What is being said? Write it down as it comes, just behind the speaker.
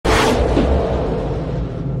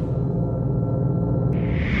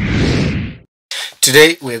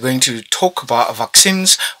Today we're going to talk about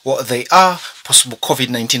vaccines, what they are, possible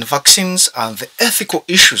COVID-19 vaccines, and the ethical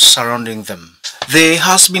issues surrounding them. There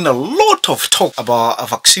has been a lot of talk about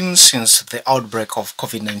vaccines since the outbreak of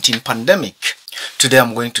COVID-19 pandemic. Today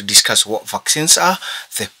I'm going to discuss what vaccines are,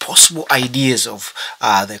 the possible ideas of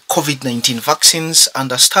the COVID-19 vaccines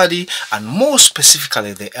under study, and more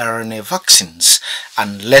specifically the RNA vaccines,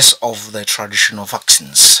 and less of the traditional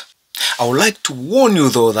vaccines. I would like to warn you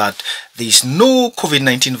though that there is no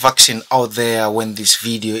COVID-19 vaccine out there when this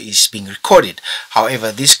video is being recorded.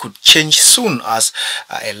 However, this could change soon as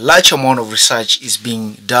a large amount of research is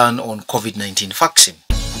being done on COVID-19 vaccine.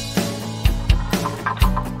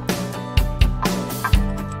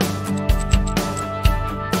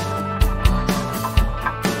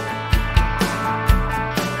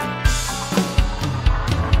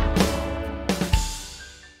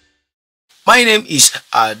 My name is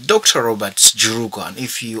Dr. Robert Jurugo, and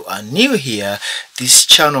if you are new here, this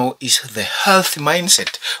channel is the Health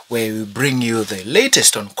Mindset, where we bring you the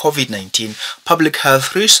latest on COVID-19, public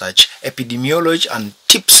health research, epidemiology, and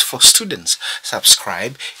tips for students.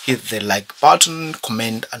 Subscribe, hit the like button,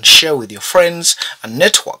 comment, and share with your friends and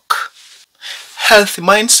network. Health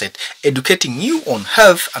Mindset, educating you on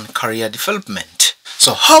health and career development.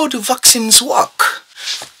 So how do vaccines work?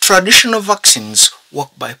 Traditional vaccines work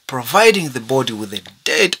by providing the body with a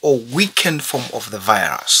dead or weakened form of the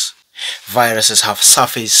virus. Viruses have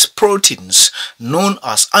surface proteins known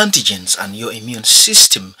as antigens, and your immune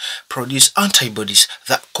system produces antibodies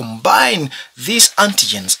that combine these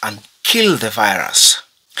antigens and kill the virus.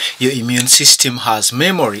 Your immune system has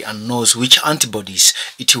memory and knows which antibodies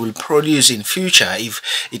it will produce in future if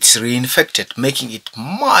it's reinfected, making it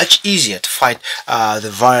much easier to fight the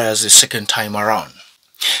virus the second time around.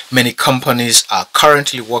 Many companies are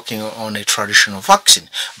currently working on a traditional vaccine,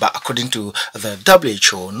 but according to the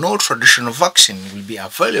WHO, no traditional vaccine will be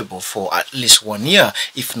available for at least 1 year,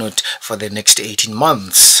 if not for the next 18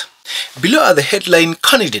 months. Below are the headline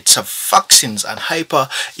candidates of vaccines and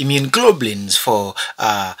hyperimmunoglobulins for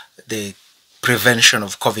the prevention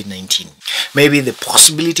of COVID-19. Maybe the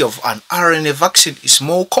possibility of an RNA vaccine is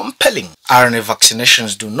more compelling. RNA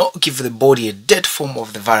vaccinations do not give the body a dead form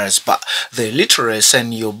of the virus, but they literally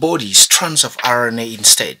send your body strands of RNA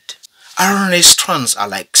instead. RNA strands are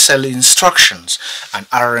like cell instructions, and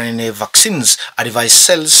RNA vaccines advise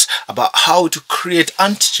cells about how to create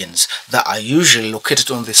antigens that are usually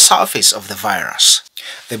located on the surface of the virus.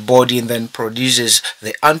 The body then produces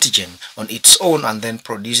the antigen on its own and then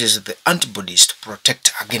produces the antibodies to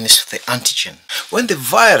protect against the antigen. When the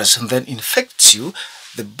virus then infects you,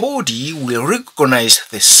 the body will recognize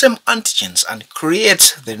the same antigens and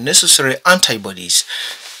create the necessary antibodies.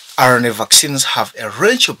 RNA vaccines have a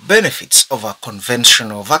range of benefits over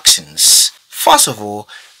conventional vaccines. First of all,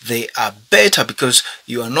 they are better because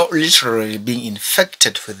you are not literally being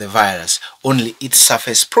infected with the virus, only its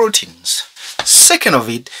surface proteins. Second of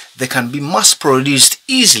it, they can be mass-produced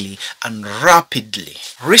easily and rapidly.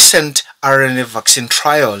 Recent RNA vaccine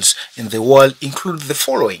trials in the world include the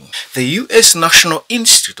following. The US National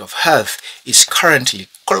Institute of Health is currently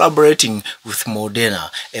collaborating with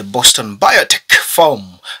Moderna, a Boston biotech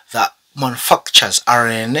firm that manufactures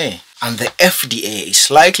RNA, and the FDA is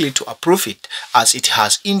likely to approve it as it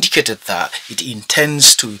has indicated that it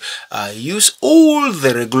intends to use all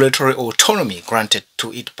the regulatory autonomy granted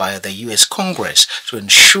to it by the US Congress to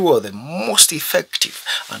ensure the most effective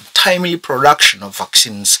and timely production of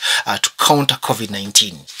vaccines to counter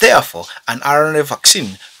COVID-19. Therefore, an RNA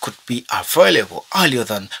vaccine could be available earlier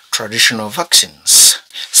than traditional vaccines.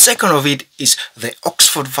 Second of it is the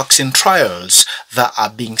Oxford vaccine trials that are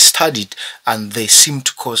being studied, and they seem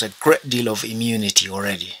to cause a great deal of immunity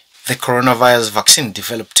already. The coronavirus vaccine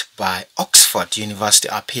developed by Oxford University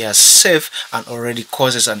appears safe and already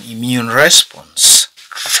causes an immune response.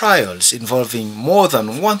 Trials involving more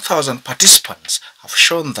than 1,000 participants have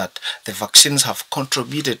shown that the vaccines have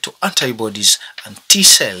contributed to antibodies and T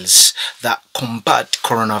cells that combat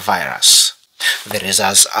coronavirus. The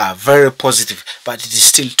results are very positive, but it is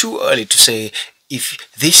still too early to say if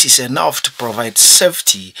this is enough to provide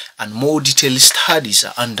safety, and more detailed studies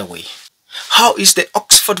are underway. How is the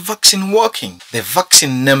Oxford vaccine working? The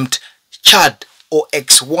vaccine named Chad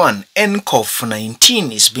OX1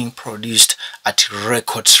 nCoV-19 is being produced at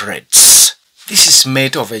record rates. This is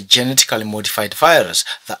made of a genetically modified virus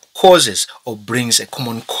that causes or brings a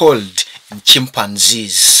common cold in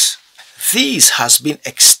chimpanzees. This has been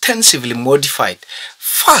extensively modified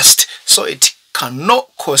first so it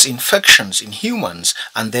cannot cause infections in humans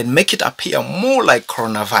and then make it appear more like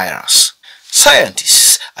coronavirus.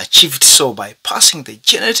 Scientists achieved so by passing the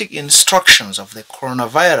genetic instructions of the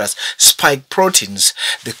coronavirus spike proteins,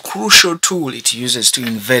 the crucial tool it uses to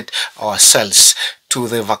invade our cells, to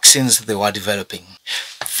the vaccines they were developing.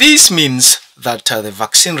 This means that the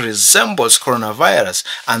vaccine resembles coronavirus,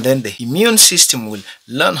 and then the immune system will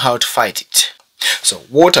learn how to fight it. So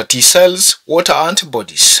what are T cells? What are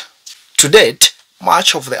antibodies? To date,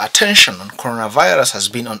 much of the attention on coronavirus has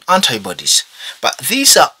been on antibodies, but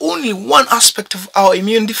these are only one aspect of our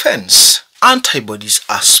immune defense. Antibodies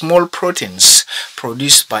are small proteins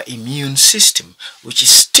produced by immune system which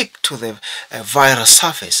stick to the virus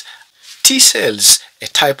surface. T cells, a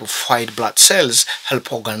type of white blood cells,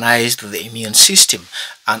 help organize the immune system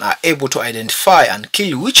and are able to identify and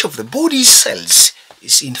kill which of the body's cells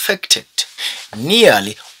is infected.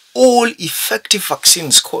 Nearly all effective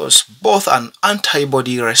vaccines cause both an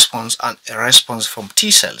antibody response and a response from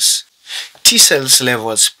T cells. T cells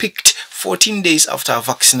levels peaked 14 days after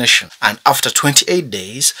vaccination, and after 28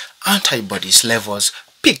 days, antibodies levels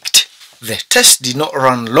peaked. The test did not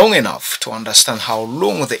run long enough to understand how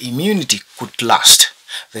long the immunity could last,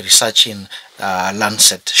 the research in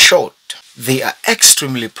Lancet showed. They are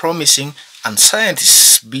extremely promising, and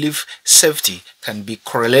scientists believe safety can be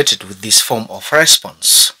correlated with this form of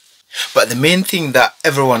response. But the main thing that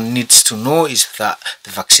everyone needs to know is that the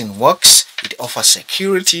vaccine works, it offers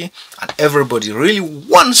security, and everybody really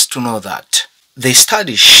wants to know that. The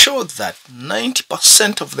study showed that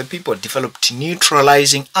 90% of the people developed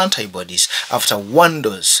neutralizing antibodies after one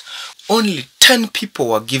dose. Only 10 people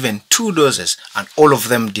were given 2 doses, and all of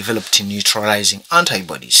them developed neutralizing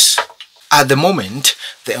antibodies. At the moment,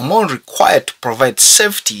 the amount required to provide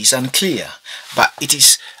safety is unclear, but it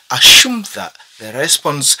is assumed that the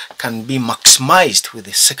response can be maximized with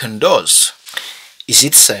a second dose. Is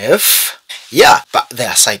it safe? Yeah, but there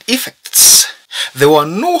are side effects. There were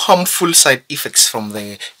no harmful side effects from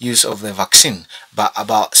the use of the vaccine, but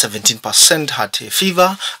about 17% had a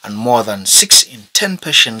fever and more than 6 in 10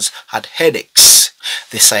 patients had headaches.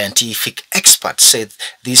 The scientific experts said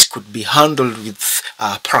this could be handled with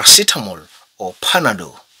paracetamol or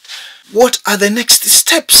Panadol. What are the next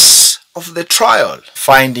steps of the trial?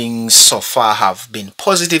 Findings so far have been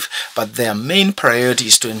positive, but their main priority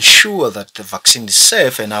is to ensure that the vaccine is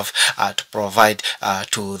safe enough to provide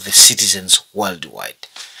to the citizens worldwide.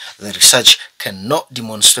 The research cannot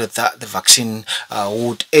demonstrate that the vaccine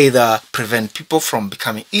would either prevent people from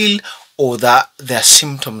becoming ill or that there are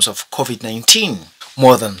symptoms of Covid-19.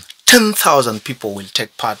 More than 10,000 people will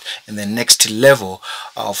take part in the next level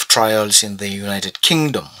of trials in the United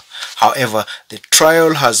Kingdom. However, the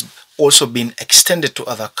trial has also been extended to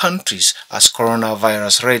other countries as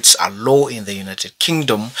coronavirus rates are low in the United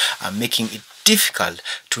Kingdom, making it difficult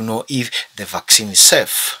to know if the vaccine is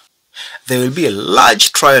safe. There will be a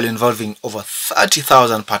large trial involving over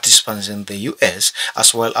 30,000 participants in the US,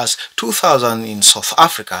 as well as 2,000 in South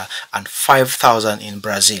Africa and 5,000 in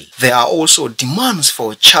Brazil. There are also demands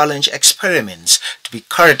for challenge experiments to be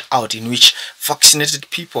carried out in which vaccinated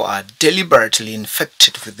people are deliberately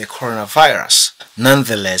infected with the coronavirus.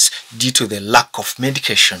 Nonetheless, due to the lack of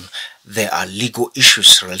medication, there are legal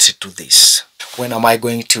issues related to this. When am I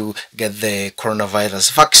going to get the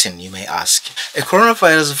coronavirus vaccine, you may ask? A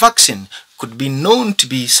coronavirus vaccine could be known to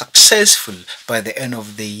be successful by the end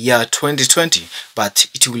of the year 2020, but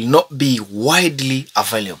it will not be widely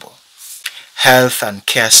available. Health and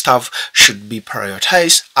care staff should be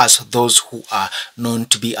prioritized as those who are known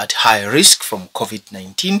to be at high risk from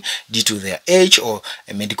COVID-19 due to their age or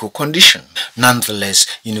a medical condition. Nonetheless,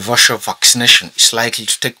 universal vaccination is likely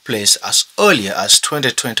to take place as early as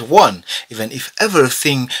 2021, even if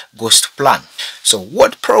everything goes to plan. So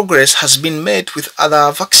what progress has been made with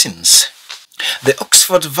other vaccines? The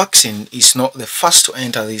Oxford vaccine is not the first to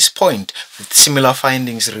enter this point, with similar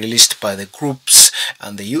findings released by the groups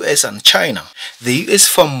in the US and China. The US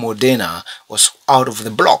firm Moderna was out of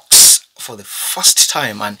the blocks for the first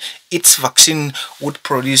time, and its vaccine would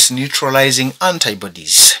produce neutralizing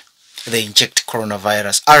antibodies. They inject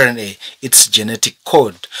coronavirus RNA, its genetic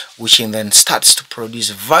code, which then starts to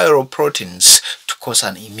produce viral proteins to cause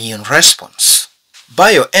an immune response.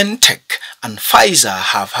 BioNTech and Pfizer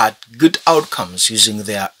have had good outcomes using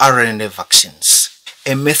their RNA vaccines.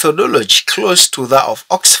 A methodology close to that of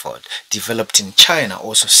Oxford, developed in China,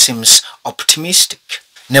 also seems optimistic.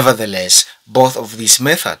 Nevertheless, both of these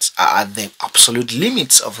methods are at the absolute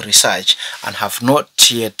limits of research and have not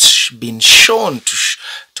yet been shown to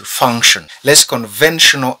function. Less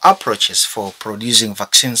conventional approaches for producing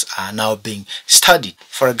vaccines are now being studied.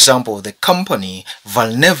 For example, the company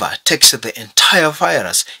Valneva takes the entire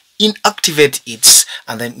virus, inactivates it,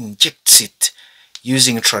 and then injects it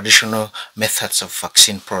using traditional methods of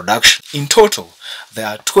vaccine production. In total, there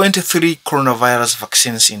are 23 coronavirus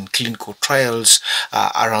vaccines in clinical trials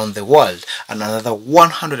around the world, and another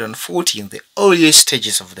 140 in the earliest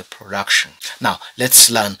stages of the production. Now,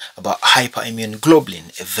 let's learn about hyperimmune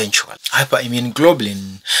globulin eventually. Hyperimmune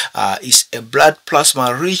globulin is a blood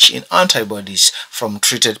plasma rich in antibodies from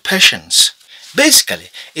treated patients. Basically,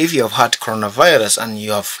 if you have had coronavirus and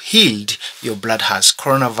you have healed, your blood has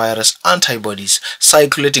coronavirus antibodies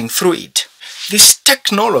circulating through it. This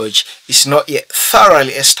technology is not yet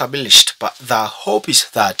thoroughly established, but the hope is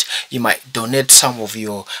that you might donate some of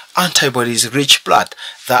your antibodies-rich blood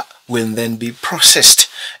that will then be processed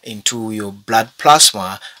into your blood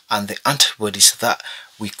plasma and the antibodies that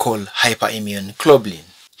we call hyperimmune globulin.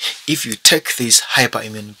 If you take this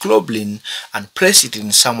hyperimmune globulin and place it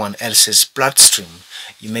in someone else's bloodstream,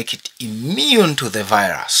 you make it immune to the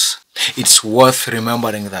virus. It's worth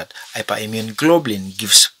remembering that hyperimmune globulin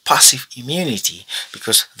gives passive immunity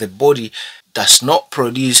because the body does not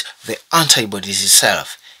produce the antibodies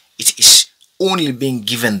itself. It is only being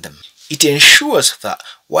given them. It ensures that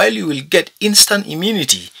while you will get instant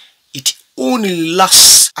immunity, it only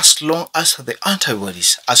lasts as long as the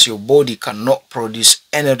antibodies, as your body cannot produce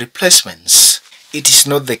any replacements. It is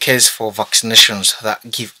not the case for vaccinations that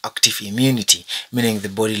give active immunity, meaning the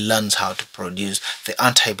body learns how to produce the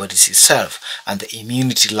antibodies itself and the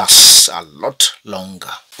immunity lasts a lot longer.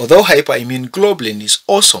 Although hyperimmune globulin is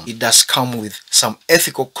awesome, it does come with some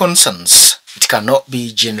ethical concerns. It cannot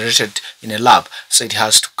be generated in a lab, so it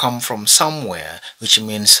has to come from somewhere, which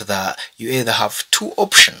means that you either have two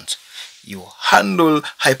options. You handle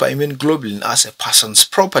hyperimmune globulin as a person's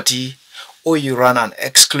property, or you run an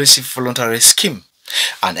exclusive voluntary scheme.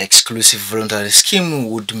 An exclusive voluntary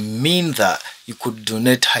scheme would mean that you could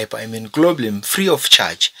donate hyperimmune globulin free of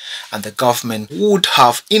charge, and the government would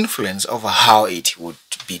have influence over how it would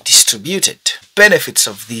be distributed. Benefits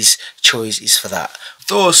of this choice is for that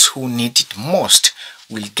those who need it most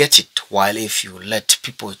will get it, while if you let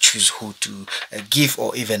people choose who to give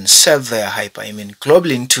or even sell their hyperimmune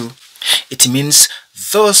globulin to, it means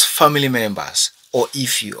those family members, or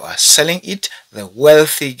if you are selling it, the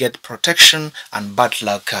wealthy get protection and bad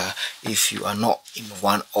luck if you are not in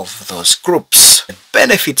one of those groups. The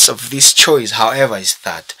benefits of this choice, however, is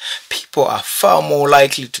that people are far more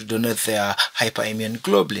likely to donate their hyperimmune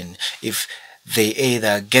globulin if they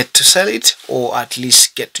either get to sell it or at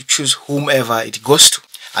least get to choose whomever it goes to.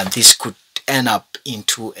 And this could end up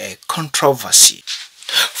into a controversy.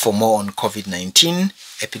 For more on COVID-19,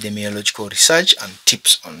 epidemiological research and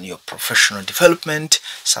tips on your professional development,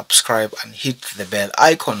 subscribe and hit the bell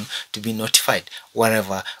icon to be notified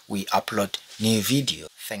whenever we upload new video.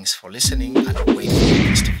 Thanks for listening and wait for the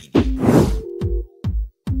next